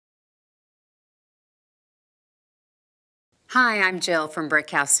Hi, I'm Jill from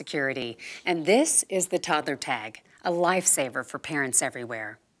BrickHouse Security, and this is the Toddler Tag, a lifesaver for parents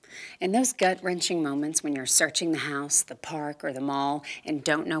everywhere. In those gut-wrenching moments when you're searching the house, the park, or the mall and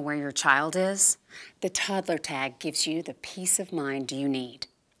don't know where your child is, the Toddler Tag gives you the peace of mind you need.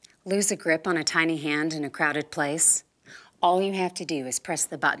 Lose a grip on a tiny hand in a crowded place? All you have to do is press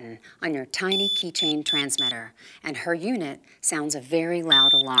the button on your tiny keychain transmitter, and her unit sounds a very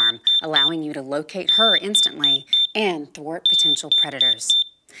loud alarm, allowing you to locate her instantly and thwart potential predators.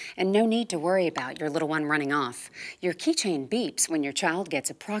 And no need to worry about your little one running off. Your keychain beeps when your child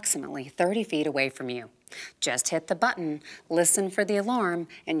gets approximately 30 feet away from you. Just hit the button, listen for the alarm,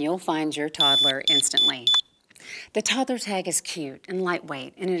 and you'll find your toddler instantly. The Toddler Tag is cute and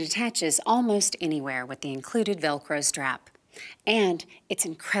lightweight, and it attaches almost anywhere with the included Velcro strap. And it's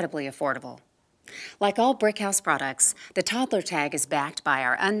incredibly affordable. Like all BrickHouse products, the Toddler Tag is backed by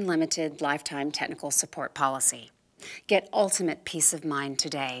our unlimited lifetime technical support policy. Get ultimate peace of mind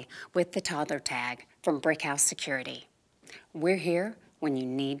today with the Toddler Tag from BrickHouse Security. We're here when you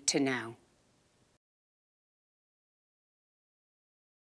need to know.